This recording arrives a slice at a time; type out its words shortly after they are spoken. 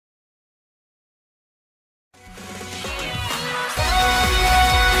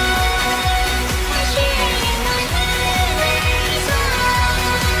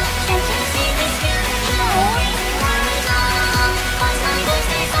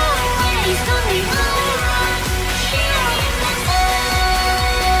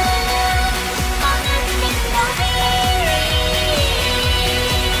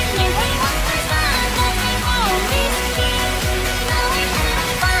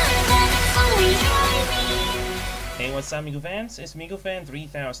what's up, Migo fans? It's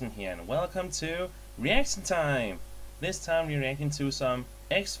MigoFan3000 here, and welcome to Reaction Time! This time we're reacting to some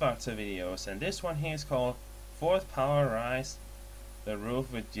X Factor videos, and this one here is called Fourth Power Rise the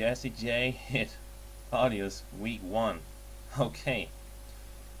Roof with Jessie J hit audios week 1. Okay,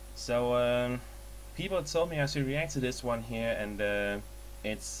 so people told me I should react to this one here, and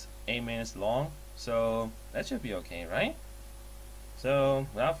it's 8 minutes long, so that should be okay, right? So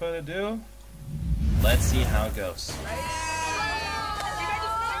without further ado, let's see how it goes.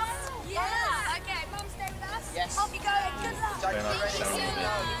 Yeah. Okay, Mom, stay with us. Yes. Hope you go. Good luck. Turn up the sound a little bit.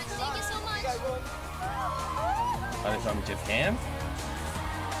 Thank you so much. Are they from Japan?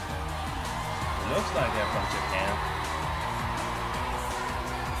 It looks like they're from Japan.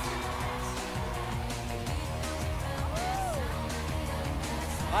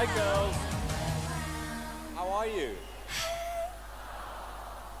 Hi girls. How are you?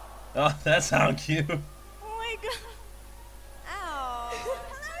 Oh, that sounds cute. Oh my god. Ow.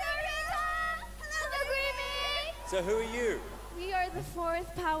 Hello, Grimmy. So who are you? We are the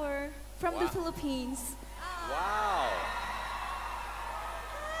fourth power from the Philippines. Wow.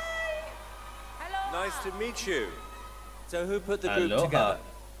 Hello. Nice to meet you. So who put the group Aloha. together?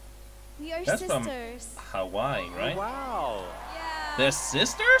 We are That's from sisters. Hawaii, right? Wow. Yeah. They're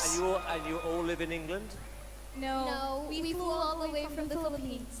sisters? And you all live in England? No, we flew all the way from the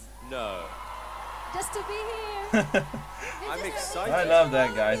Philippines No. just to be here. I'm excited. I love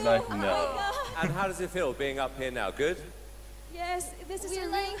that, guys. Like, Oh my no. God. And how does it feel being up here now? Good? Yes, this is We're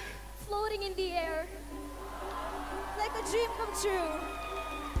like floating in the air, like a dream come true.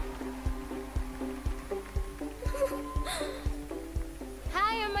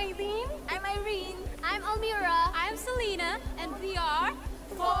 Hi, I'm Eileen. I'm Irene. I'm Almira. I'm Selena. And we are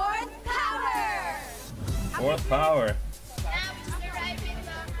Fourth Power. Fourth power. Now we just arrived in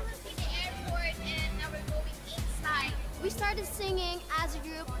the City Airport and now we're going inside. We started singing as a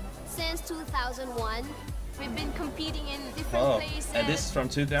group since 2001. We've been competing in different Oh, places. and this is from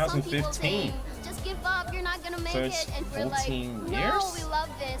Some people 2015. saying, just give up, you're not gonna make So it's it. And we're like, 14 no, years? we love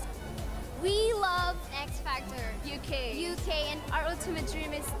this. We love X Factor UK, and our ultimate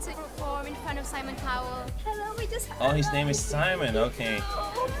dream is to perform in front of Simon Cowell. Hello, we just. Oh, his name is Simon. Okay.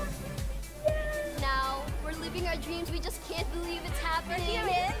 Now we're living our dreams. We just can't believe it's happening. We're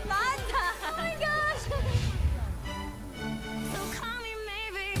here in London. Oh my gosh. So call me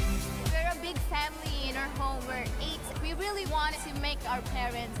maybe. We're a big family in our home. We're 8. We really wanted to make our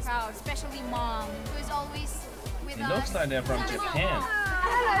parents proud, especially Mom, who is always with It us. looks like they're from Japan.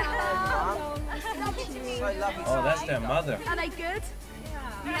 Oh, that's their mother. Are they good?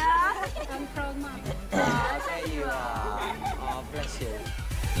 Yeah. I'm proud mom. There you are. Oh, bless you.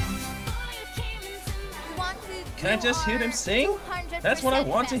 We want to Can I do just hear them our sing? 200% That's what I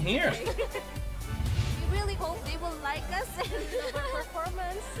want to best. hear. We really hope they will like us and our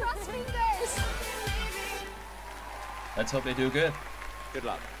performance. Cross fingers. Let's hope they do good. Good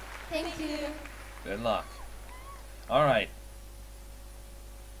luck. Thank you. Good luck. All right.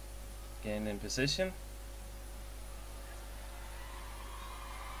 Getting in position.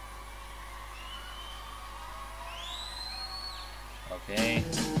 Okay.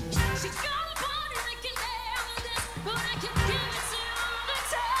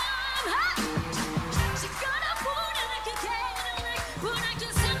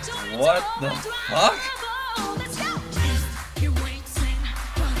 What the fuck?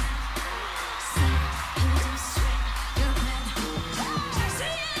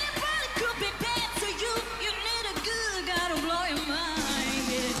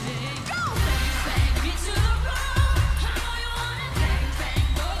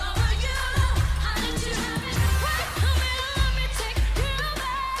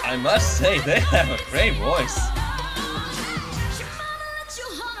 I must say, they have a great voice.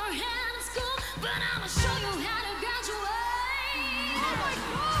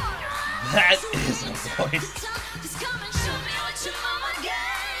 That is a voice.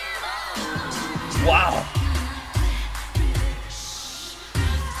 Wow.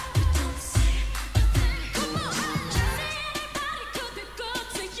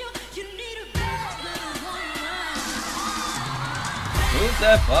 Move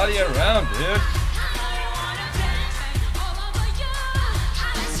that body around, dude.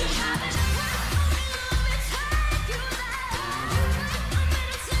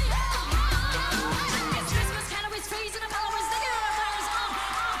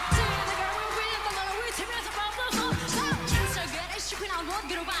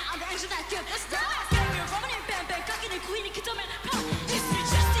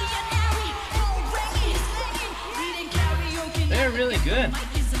 They're really good.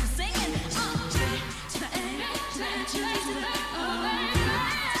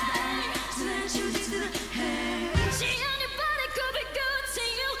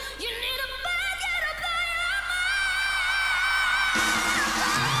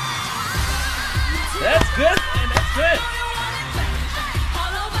 good, man. That's good.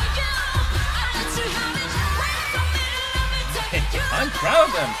 I'm proud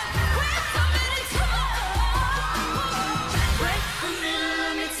of them.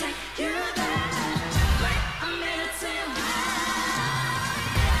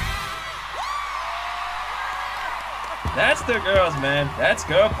 That's the girls, man. That's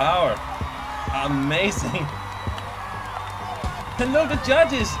girl power. Amazing. And look, the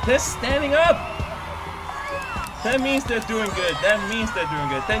judges, they're standing up. That means they're doing good. That means they're doing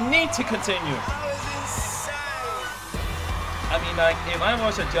good. They need to continue. I mean, like, if I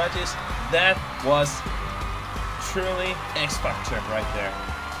was the judges, that was truly X Factor right there.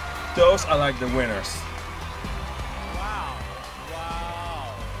 Those are like the winners. Wow.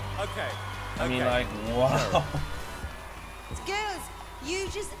 Wow. Okay. I mean, like, wow. Girls, you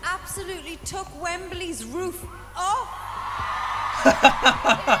just absolutely took Wembley's roof off. Thank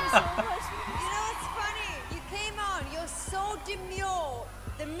you so much. You know what's funny? You came on, you're so demure.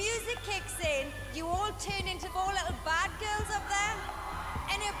 The music kicks in, you all turn into 4 little bad girls up there,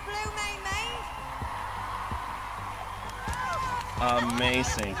 and it blew my mind.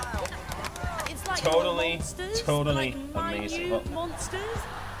 Amazing. It's like Totally, monsters, totally like amazing. minute monsters.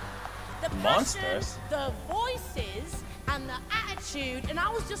 The Monsters? passion, the voices, and the attitude, and I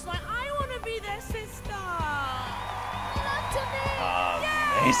was just like, I want to be their sister. Love to me.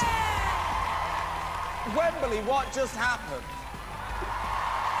 Amazing. Wembley, what just happened?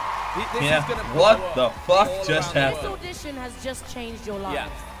 This Yeah, is gonna blow what up the fuck all just around the This happened? world. audition has just changed your life. Yeah.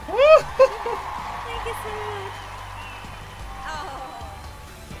 Thank you so much.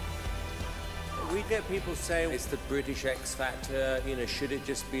 We get people saying it's the British X Factor, you know, should it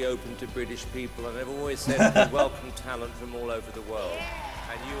just be open to British people? And I've always said we welcome talent from all over the world.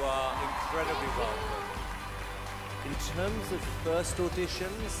 And you are incredibly welcome. In terms of first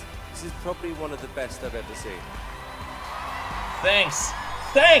auditions, this is probably one of the best I've ever seen. Thanks.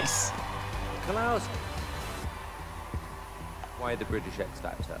 Thanks. Can I ask, why the British X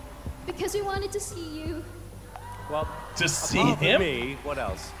Factor? Because we wanted to see you. Well, To see apart from him? me, what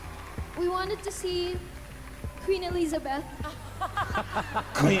else? We wanted to see Queen Elizabeth.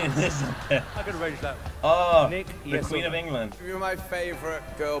 Queen Elizabeth. I can arrange that. Oh, Nick, the yes Queen or of no? England. You're my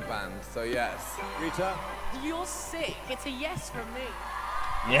favourite girl band, so yes. Rita? You're sick. It's a yes from me.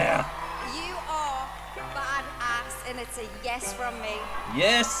 Yeah. You are badass, and it's a yes from me.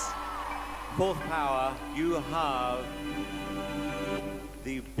 Yes. Fourth Power, you have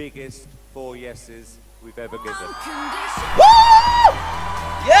the biggest 4 yeses we've ever given. Woo!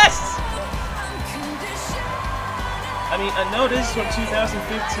 Yes. I mean, I know this is from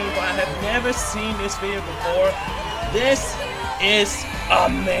 2015, but I have never seen this video before. This is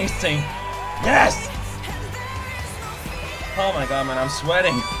amazing. Yes. Oh my god, man, I'm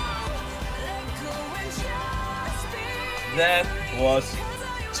sweating. That was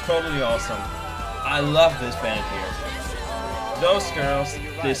totally awesome. I love this band here. Those girls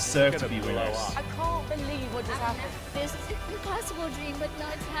deserve to be winners. I can't believe what just happened. This is an impossible dream, but now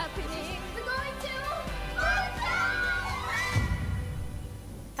it's happening. We're going to.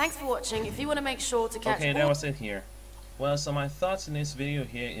 Thanks for watching. If you want to make sure to catch Okay, all that was it here. Well, so my thoughts in this video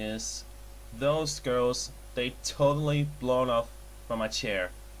here is those girls, they totally blown off from my chair.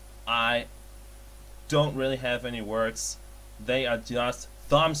 I don't really have any words. They are just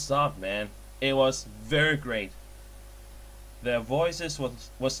thumbs up, man. It was very great. Their voices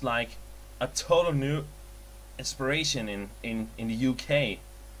was like a total new inspiration in the UK.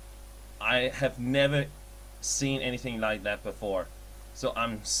 I have never seen anything like that before. So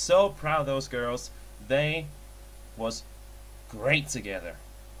I'm so proud of those girls. They was great together.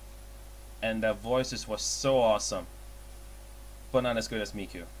 And their voices was so awesome. But not as good as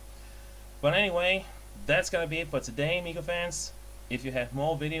Miku. But anyway, that's gonna be it for today, Miku fans. If you have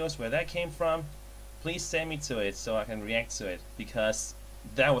more videos where that came from, please send me to it so I can react to it, because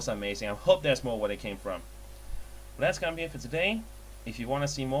that was amazing. I hope there's more where they came from. But that's gonna be it for today. If you want to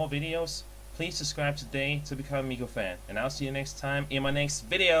see more videos, please subscribe today to become a Miku fan, and I'll see you next time in my next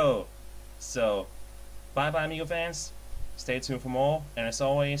video. So, bye bye Miku fans, stay tuned for more, and as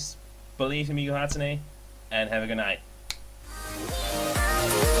always, believe in Miku Hatsune, and have a good night.